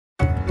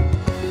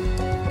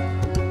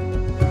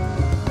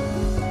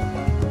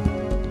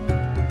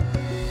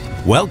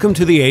Welcome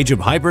to the age of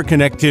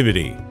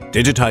hyperconnectivity.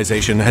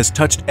 Digitization has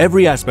touched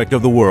every aspect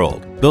of the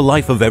world, the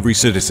life of every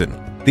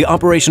citizen, the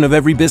operation of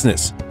every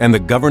business, and the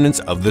governance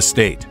of the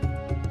state.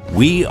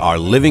 We are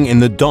living in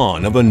the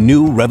dawn of a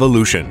new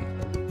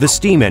revolution. The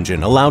steam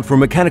engine allowed for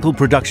mechanical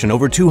production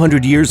over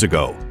 200 years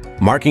ago,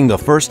 marking the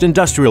first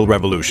industrial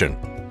revolution.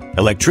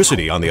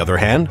 Electricity, on the other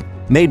hand,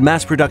 made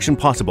mass production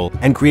possible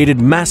and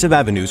created massive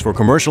avenues for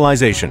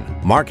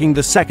commercialization, marking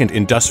the second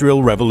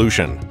industrial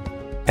revolution.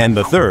 And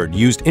the third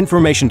used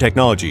information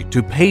technology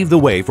to pave the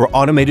way for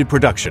automated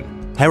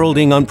production,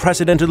 heralding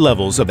unprecedented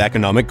levels of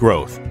economic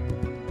growth.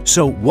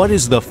 So what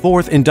is the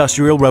fourth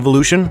industrial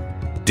revolution?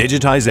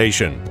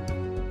 Digitization.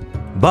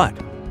 But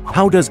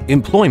how does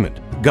employment,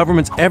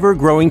 government's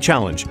ever-growing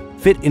challenge,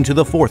 fit into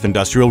the fourth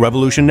industrial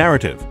revolution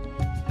narrative?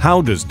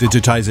 How does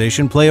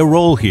digitization play a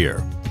role here?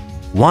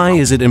 Why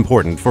is it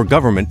important for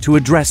government to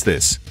address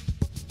this?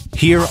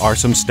 Here are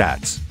some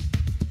stats.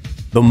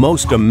 The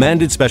most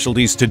demanded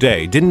specialties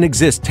today didn't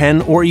exist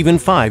 10 or even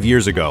 5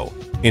 years ago.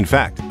 In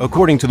fact,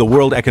 according to the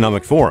World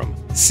Economic Forum,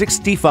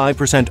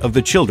 65% of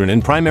the children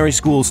in primary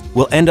schools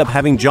will end up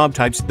having job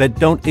types that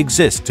don't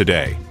exist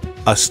today.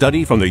 A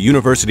study from the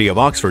University of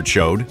Oxford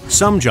showed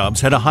some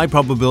jobs had a high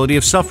probability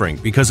of suffering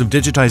because of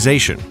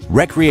digitization.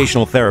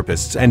 Recreational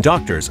therapists and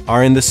doctors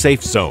are in the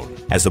safe zone,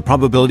 as the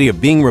probability of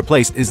being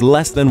replaced is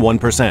less than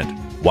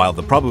 1%, while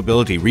the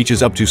probability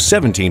reaches up to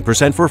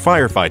 17% for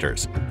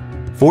firefighters,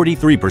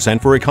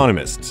 43% for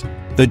economists.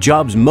 The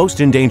jobs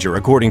most in danger,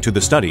 according to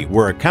the study,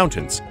 were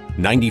accountants,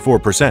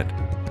 94%,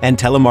 and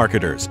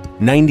telemarketers,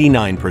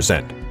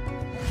 99%.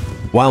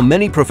 While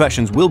many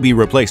professions will be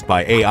replaced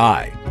by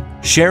AI,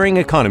 sharing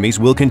economies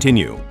will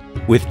continue,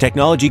 with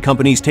technology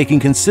companies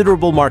taking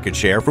considerable market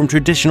share from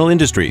traditional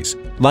industries,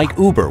 like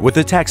Uber with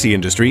the taxi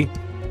industry,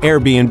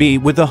 Airbnb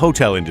with the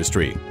hotel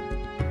industry.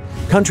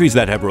 Countries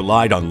that have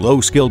relied on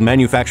low-skilled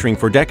manufacturing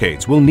for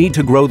decades will need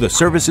to grow the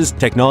services,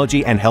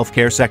 technology, and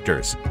healthcare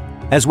sectors,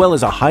 as well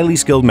as a highly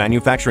skilled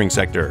manufacturing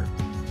sector.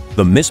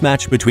 The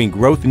mismatch between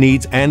growth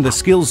needs and the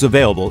skills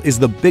available is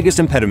the biggest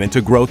impediment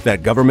to growth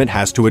that government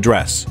has to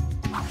address.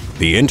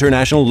 The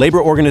International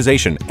Labor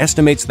Organization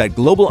estimates that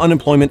global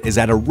unemployment is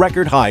at a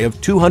record high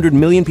of 200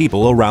 million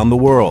people around the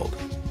world.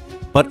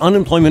 But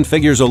unemployment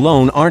figures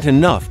alone aren't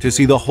enough to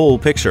see the whole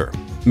picture.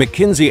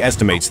 McKinsey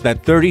estimates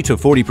that 30 to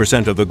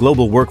 40% of the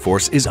global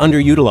workforce is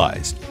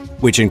underutilized,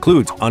 which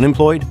includes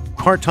unemployed,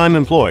 part-time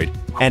employed,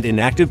 and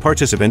inactive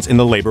participants in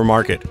the labor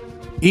market.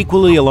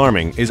 Equally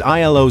alarming is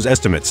ILO's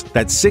estimates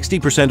that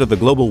 60% of the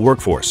global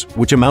workforce,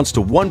 which amounts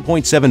to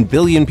 1.7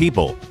 billion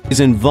people, is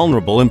in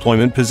vulnerable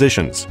employment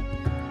positions.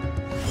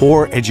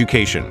 Poor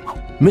education,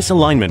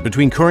 misalignment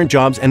between current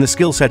jobs and the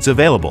skill sets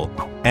available,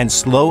 and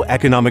slow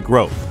economic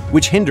growth,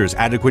 which hinders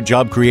adequate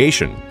job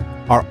creation,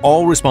 are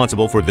all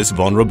responsible for this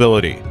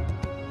vulnerability.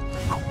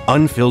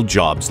 Unfilled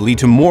jobs lead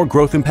to more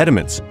growth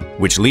impediments,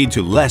 which lead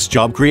to less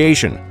job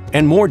creation,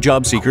 and more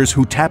job seekers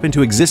who tap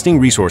into existing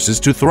resources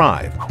to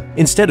thrive,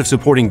 instead of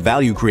supporting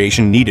value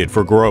creation needed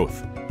for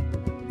growth.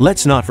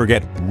 Let's not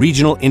forget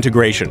regional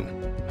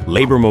integration.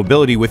 Labor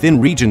mobility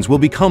within regions will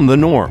become the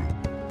norm.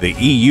 The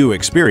EU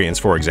experience,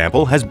 for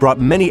example, has brought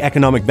many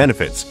economic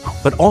benefits,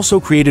 but also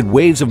created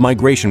waves of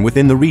migration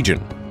within the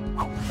region.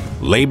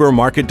 Labor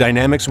market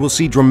dynamics will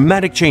see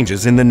dramatic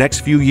changes in the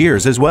next few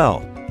years as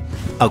well.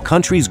 A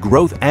country's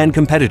growth and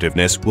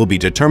competitiveness will be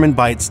determined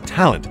by its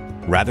talent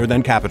rather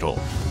than capital.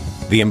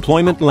 The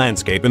employment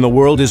landscape in the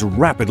world is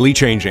rapidly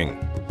changing.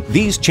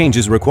 These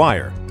changes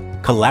require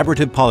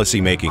collaborative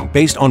policymaking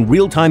based on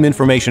real-time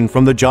information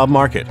from the job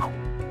market,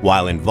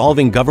 while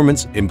involving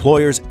governments,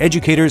 employers,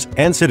 educators,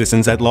 and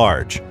citizens at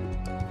large.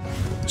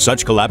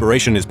 Such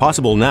collaboration is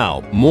possible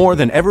now more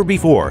than ever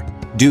before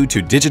due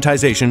to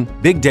digitization,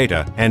 big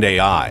data, and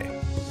AI.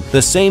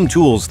 The same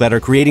tools that are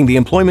creating the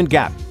employment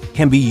gap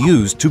can be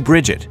used to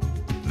bridge it.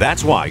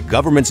 That's why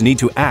governments need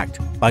to act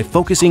by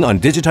focusing on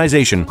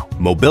digitization,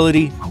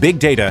 mobility, big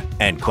data,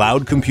 and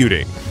cloud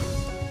computing.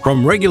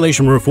 From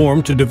regulation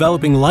reform to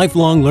developing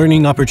lifelong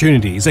learning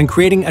opportunities and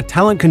creating a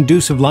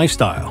talent-conducive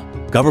lifestyle,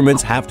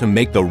 governments have to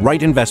make the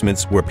right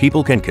investments where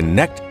people can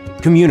connect,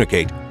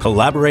 communicate,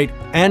 collaborate,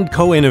 and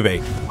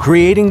co-innovate,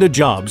 creating the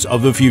jobs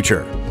of the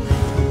future.